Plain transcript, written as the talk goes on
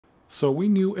So we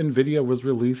knew Nvidia was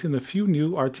releasing a few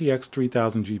new RTX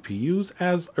 3000 GPUs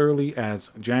as early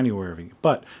as January,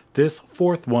 but this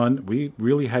fourth one, we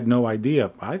really had no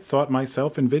idea. I thought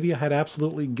myself Nvidia had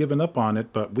absolutely given up on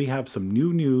it, but we have some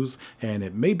new news and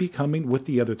it may be coming with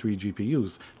the other three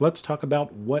GPUs. Let's talk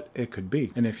about what it could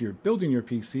be. And if you're building your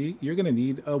PC, you're going to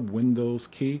need a Windows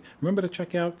key. Remember to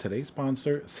check out today's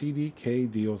sponsor,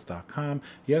 cdkdeals.com.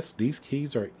 Yes, these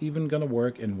keys are even going to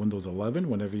work in Windows 11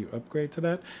 whenever you upgrade to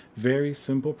that. Very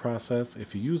simple process.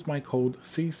 If you use my code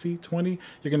CC20,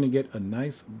 you're going to get a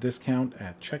nice discount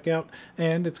at checkout,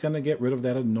 and it's going to get rid of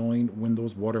that annoying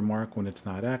Windows watermark when it's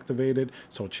not activated.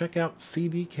 So check out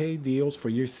CDK Deals for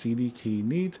your CD key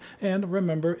needs, and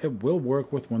remember, it will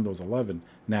work with Windows 11.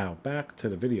 Now back to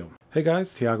the video. Hey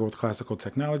guys, Tiago with Classical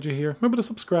Technology here. Remember to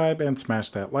subscribe and smash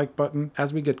that like button.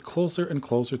 As we get closer and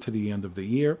closer to the end of the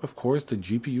year, of course, the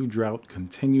GPU drought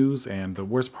continues, and the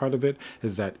worst part of it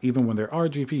is that even when there are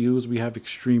GPUs, we have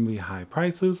extremely high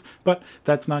prices, but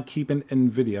that's not keeping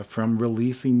Nvidia from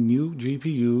releasing new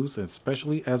GPUs,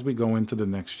 especially as we go into the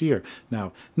next year.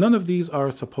 Now, none of these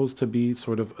are supposed to be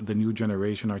sort of the new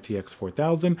generation RTX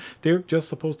 4000. They're just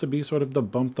supposed to be sort of the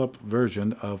bumped up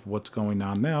version of what's going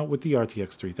on now with the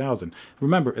RTX 3000.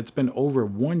 Remember, it's been over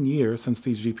 1 year since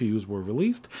these GPUs were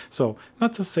released, so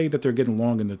not to say that they're getting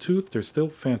long in the tooth, they're still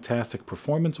fantastic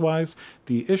performance-wise.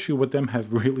 The issue with them has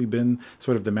really been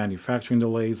sort of the manufacturing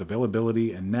delays,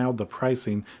 availability, and now the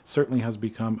pricing certainly has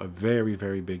become a very,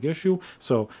 very big issue.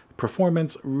 So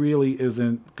performance really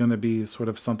isn't going to be sort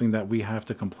of something that we have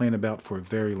to complain about for a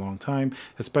very long time,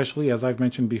 especially as I've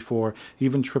mentioned before,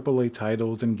 even AAA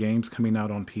titles and games coming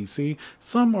out on PC.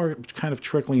 Some are kind of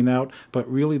trickling out,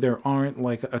 but really there aren't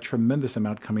like a tremendous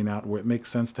amount coming out where it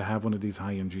makes sense to have one of these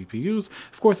high-end GPUs,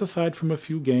 of course, aside from a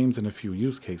few games and a few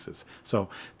use cases. So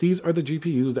these are the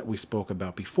GPUs that we spoke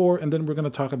about before, and then we're going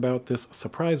to talk about this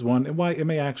surprise one and why it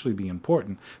may actually be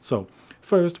important. So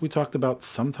first, we talked about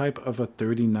some type of a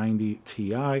 3090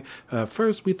 Ti.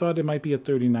 First, we thought it might be a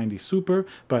 3090 Super,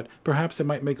 but perhaps it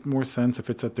might make more sense if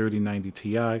it's a 3090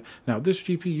 Ti. Now, this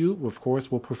GPU, of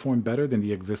course, will perform better than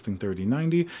the existing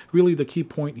 3090. Really, the key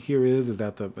point here is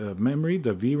that the memory,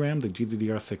 the VRAM, the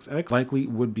GDDR6X, likely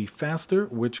would be faster,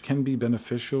 which can be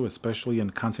beneficial, especially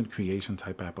in content creation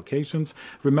type applications.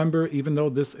 Remember, even though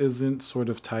this isn't sort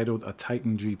of titled a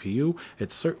Titan GPU,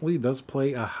 it certainly does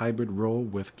play a hybrid role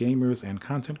with gamers and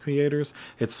content creators.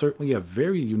 It's certainly a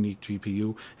very unique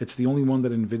GPU. It's the only one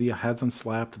that Nvidia hasn't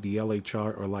slapped the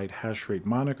LHR or light hash rate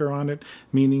moniker on it,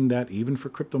 meaning that even for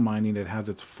crypto mining, it has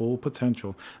its full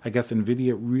potential. I guess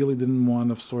Nvidia really didn't want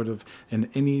to sort of in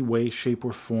any way, shape,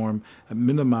 or form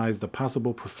minimize the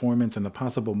possible performance and the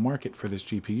possible market for this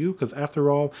GPU, because after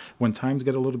all, when times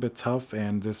get a little bit tough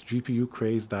and this GPU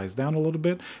craze dies down a little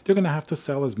bit, they're going to have to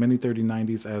sell as many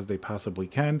 3090s as they possibly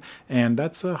can, and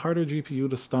that's a harder GPU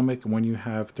to stomach when you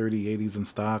have 3080s in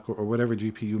stock or whatever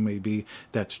GPU may be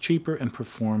that's cheaper and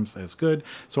performs as good.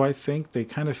 So I think they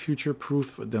kind of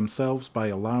future-proof themselves by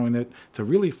allowing it to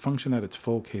really function at its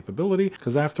full capability,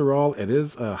 because after all, it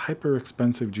is a hyper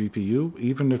expensive GPU.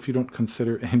 Even if you don't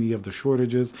consider any of the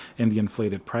shortages and the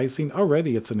inflated pricing,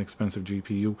 already it's an expensive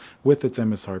GPU with its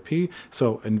MSRP.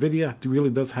 So Nvidia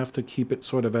really does have to keep it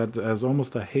sort of as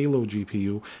almost a halo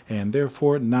GPU, and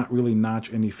therefore not really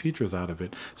notch any features out of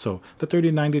it. So the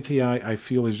 3090 Ti, I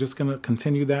feel, is just going to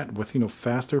continue that with,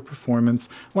 faster performance,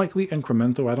 likely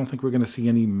incremental. I don't think we're going to see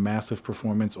any massive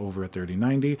performance over a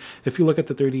 3090. If you look at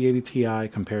the 3080 Ti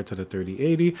compared to the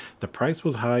 3080, the price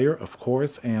was higher, of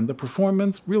course, and the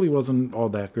performance really wasn't all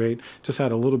that great. Just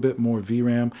had a little bit more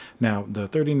VRAM. Now, the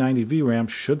 3090 VRAM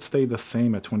should stay the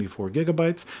same at 24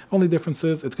 gigabytes. Only difference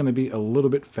is it's going to be a little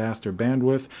bit faster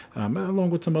bandwidth, along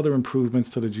with some other improvements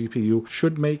to the GPU,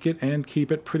 should make it and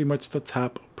keep it pretty much the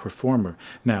top performer.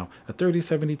 Now, a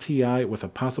 3070 Ti with a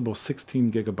possible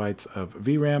 16 gigabytes of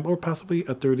VRAM, or possibly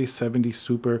a 3070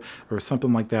 Super or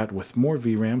something like that with more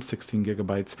VRAM, 16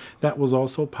 gigabytes, that was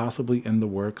also possibly in the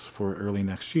works for early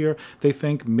next year. They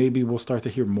think maybe we'll start to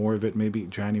hear more of it maybe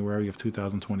January of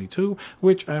 2022,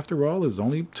 which after all is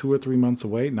only 2 or 3 months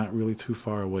away, not really too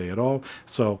far away at all.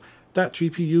 So that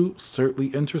GPU, certainly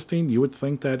interesting. You would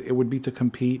think that it would be to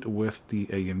compete with the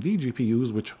AMD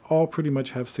GPUs, which all pretty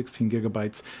much have 16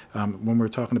 gigabytes when we're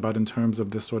talking about in terms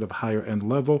of this sort of higher end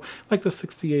level, like the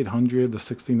 6800, the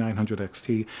 6900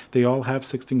 XT. They all have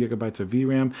 16 gigabytes of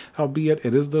VRAM, albeit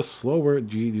it is the slower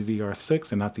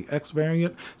GDDR6 and not the X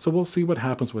variant. So we'll see what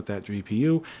happens with that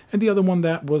GPU. And the other one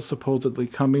that was supposedly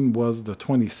coming was the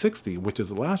 2060, which is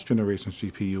the last generation's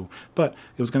GPU, but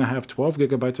it was going to have 12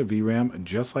 gigabytes of VRAM,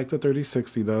 just like the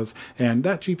 3060 does. And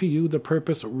that GPU, the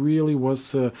purpose really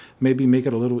was to maybe make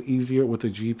it a little easier with the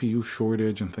GPU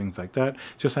shortage and things like that.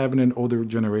 Just having an older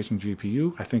generation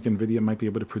GPU, I think Nvidia might be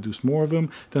able to produce more of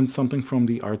them than something from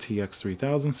the RTX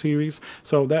 3000 series.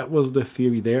 So that was the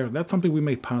theory there. That's something we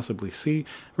may possibly see.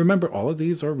 Remember, all of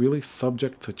these are really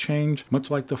subject to change,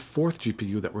 much like the fourth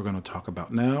GPU that we're going to talk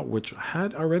about now, which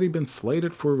had already been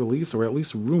slated for release, or at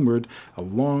least rumored a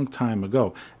long time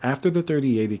ago. After the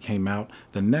 3080 came out,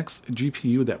 the next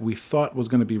GPU that we thought was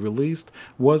going to be released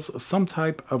was some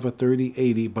type of a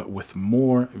 3080, but with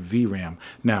more VRAM.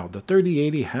 Now, the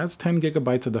 3080 has 10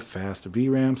 gigabytes of the fast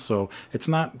VRAM, so it's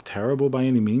not terrible by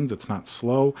any means. It's not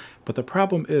slow, but the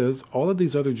problem is all of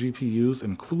these other GPUs,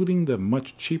 including the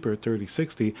much cheaper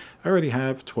 3060, already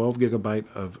have 12 gigabyte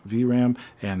of VRAM,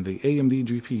 and the AMD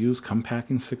GPUs come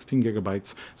packing 16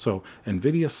 gigabytes. So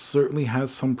Nvidia certainly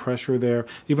has some pressure there,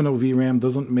 even though VRAM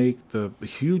doesn't make the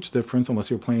huge difference unless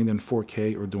you're playing in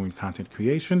 4K or doing content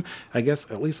creation. I guess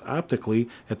at least optically,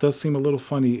 it does seem a little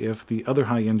funny if the other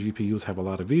high-end GPUs have a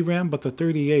lot of VRAM, but the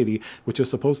 3080, which is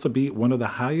supposed to be one of the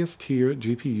highest tier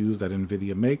GPUs that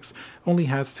Nvidia makes, only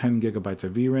has 10 gigabytes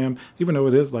of VRAM, even though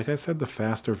it is, like I said, the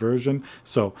faster version.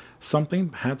 So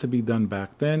something had to be done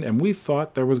back then, and we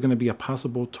thought there was going to be a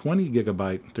possible 20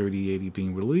 gigabyte 3080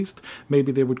 being released.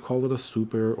 Maybe they would call it a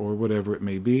super or whatever it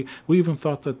may be. We even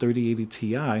thought the 3080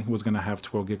 Ti was going to have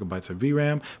 12 gigabytes of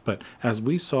VRAM, but as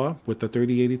we saw with the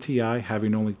 3080 Ti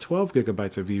having only 12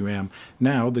 gigabytes of VRAM,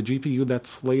 now the GPU that's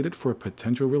slated for a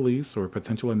potential release or a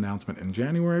potential announcement in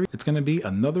January, it's going to be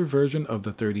another version of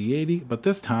the 3080, but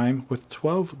this time with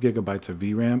 12 gigabytes of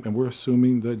VRAM, and we're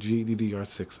assuming the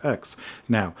GDDR6X.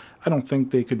 Now, I don't think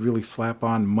they could really slap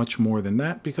on much more than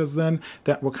that, because then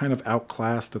that will kind of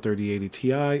outclass the 3080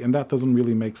 Ti, and that doesn't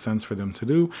really make sense for them to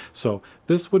do. So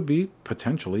this would be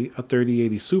potentially a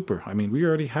 3080 Super. I mean, we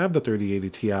already have the 3080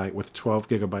 Ti with 12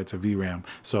 gigabytes of VRAM,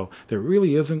 so there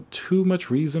really isn't too much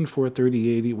reason for a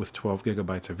 3080 with 12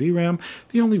 gigabytes of VRAM.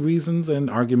 The only reasons and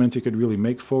arguments you could really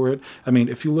make for it, I mean,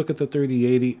 if you look at the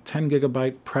 3080, 10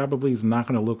 gigabyte probably is not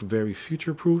going to look very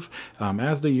future-proof.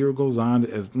 As the year goes on,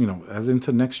 as you know, as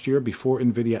into next year, before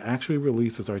Nvidia actually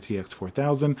releases RTX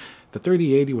 4000, the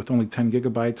 3080 with only 10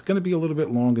 gigabytes going to be a little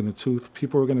bit long in the tooth.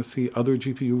 People are going to see other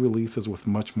GPU releases with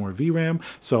much more VRAM,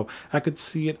 so I could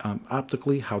see it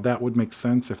optically how that would make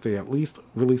sense if they at least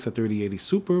release a 3080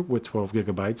 Super with 12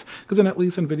 gigabytes, because then at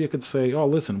least Nvidia could say, oh,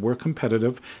 listen, we're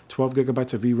competitive. 12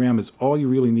 gigabytes of VRAM is all you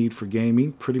really need for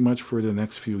gaming, pretty much for the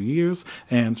next few years.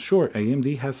 And sure,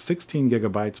 AMD has 16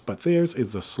 gigabytes, but theirs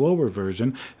is the slower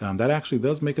version. That actually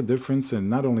does make a difference in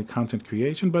not only content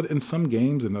creation, but in some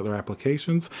games and other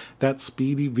applications. That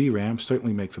speedy VRAM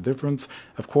certainly makes a difference.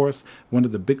 Of course, one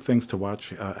of the big things to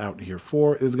watch out here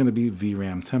for is going to be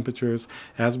VRAM temperatures.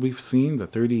 As we've seen, the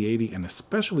 3080 and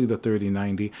especially the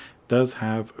 3090 does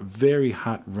have very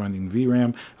hot running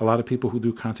VRAM. A lot of people who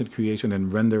do content creation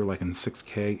and render like in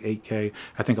 6K, 8K,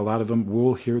 I think a lot of them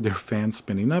will hear their fans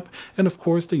spinning up. And of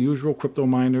course, the usual crypto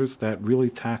miners that really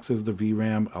taxes the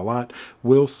VRAM a lot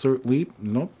will certainly,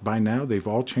 by now they've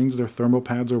all changed their thermal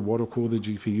pads or water cool the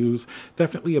GPUs.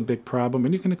 Definitely a big problem,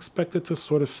 and you can expect it to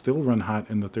sort of still run hot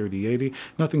in the 3080.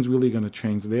 Nothing's really going to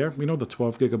change there. The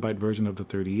 12 gigabyte version of the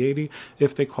 3080,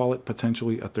 if they call it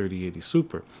potentially a 3080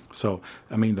 Super. So,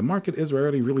 I mean, the market is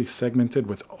already really segmented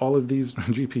with all of these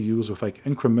GPUs with like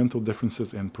incremental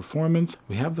differences in performance.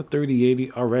 We have the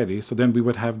 3080 already, so then we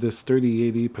would have this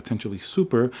 3080 potentially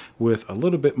Super with a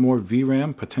little bit more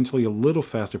VRAM, potentially a little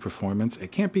faster performance.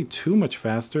 It can't be too much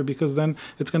faster because then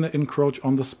it's going to encroach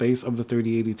on the space of the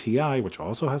 3080 Ti, which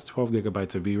also has 12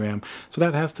 gigabytes of VRAM. So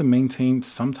that has to maintain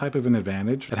some type of an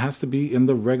advantage. It has to be in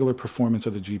the regular performance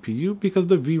of the GPU, because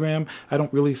the VRAM, I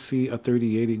don't really see a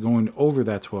 3080 going over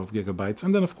that 12 gigabytes.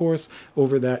 And then of course,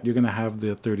 over that, you're going to have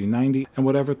the 3090 and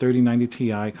whatever 3090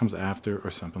 Ti comes after or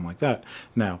something like that.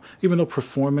 Now, even though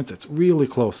performance, it's really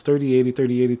close, 3080,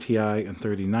 3080 Ti and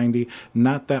 3090,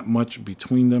 not that much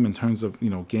between them in terms of,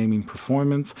 gaming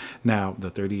performance. Now, the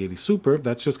 3080 Super,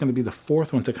 that's just going to be the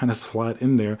fourth one to kind of slot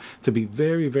in there to be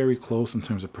very, very close in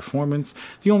terms of performance.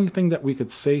 The only thing that we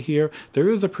could say here, there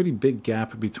is a pretty big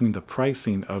gap between the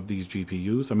pricing of these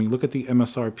GPUs. I mean, look at the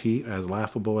MSRP, as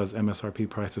laughable as MSRP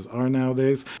prices are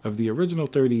nowadays. Of the original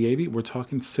 3080, we're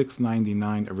talking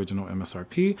 $699 original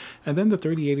MSRP, and then the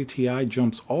 3080 Ti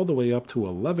jumps all the way up to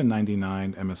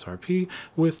 $1199 MSRP,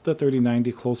 with the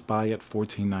 3090 close by at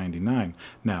 $1499.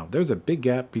 Now, there's a big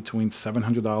gap between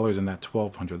 $700 and that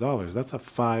 $1,200. That's a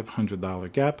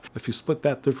 $500 gap. If you split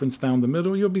that difference down the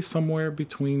middle, you'll be somewhere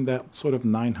between that sort of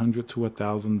 $900 to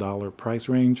 $1,000 price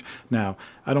range. Now,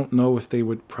 I don't know if they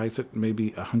would price it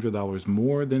maybe $100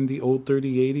 more than the old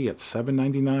 3080 at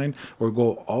 $799 or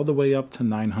go all the way up to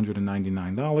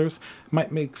 $999.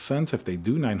 Might make sense if they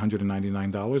do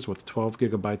 $999 with 12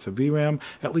 gigabytes of VRAM.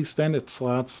 At least then it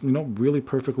slots, really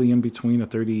perfectly in between a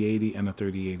 3080 and a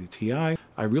 3080 Ti.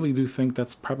 I really do think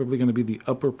that's probably going to be the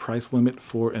upper price limit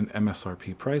for an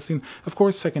MSRP pricing. Of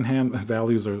course, secondhand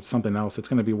values are something else. It's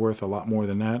going to be worth a lot more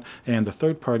than that. And the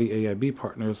third-party AIB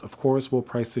partners, of course, will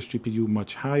price this GPU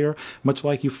much higher. Much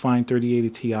like you find 3080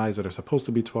 Ti's that are supposed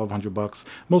to be $1,200,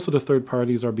 most of the third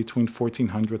parties are between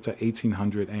 $1,400 to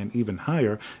 $1,800 and even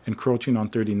higher, encroaching on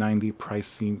 3090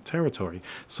 pricing territory.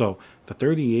 So the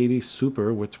 3080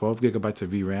 Super with 12 gigabytes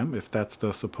of VRAM, if that's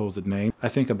the supposed name, I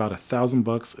think about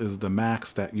 $1,000 is the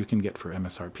max that you can get for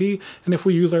MSRP. And if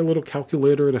we use our little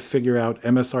calculator to figure out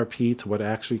MSRP to what it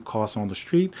actually costs on the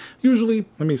street, usually,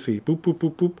 let me see, boop, boop,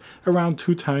 boop, boop, around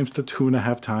 2 times to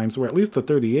 2.5 times, or at least the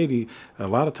 3080 a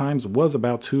lot of times was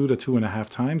about 2 to 2.5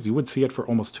 times. You would see it for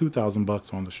almost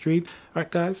 $2,000 on the street. All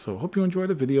right, guys, so hope you enjoyed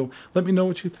the video. Let me know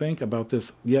what you think about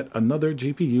this yet another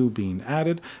GPU being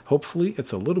added. Hopefully,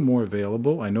 it's a little more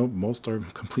available. I know most are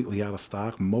completely out of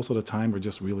stock. Most of the time are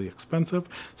just really expensive.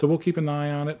 So we'll keep an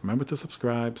eye on it. Remember to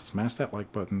subscribe, smash that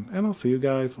like button, and I'll see you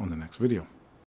guys on the next video.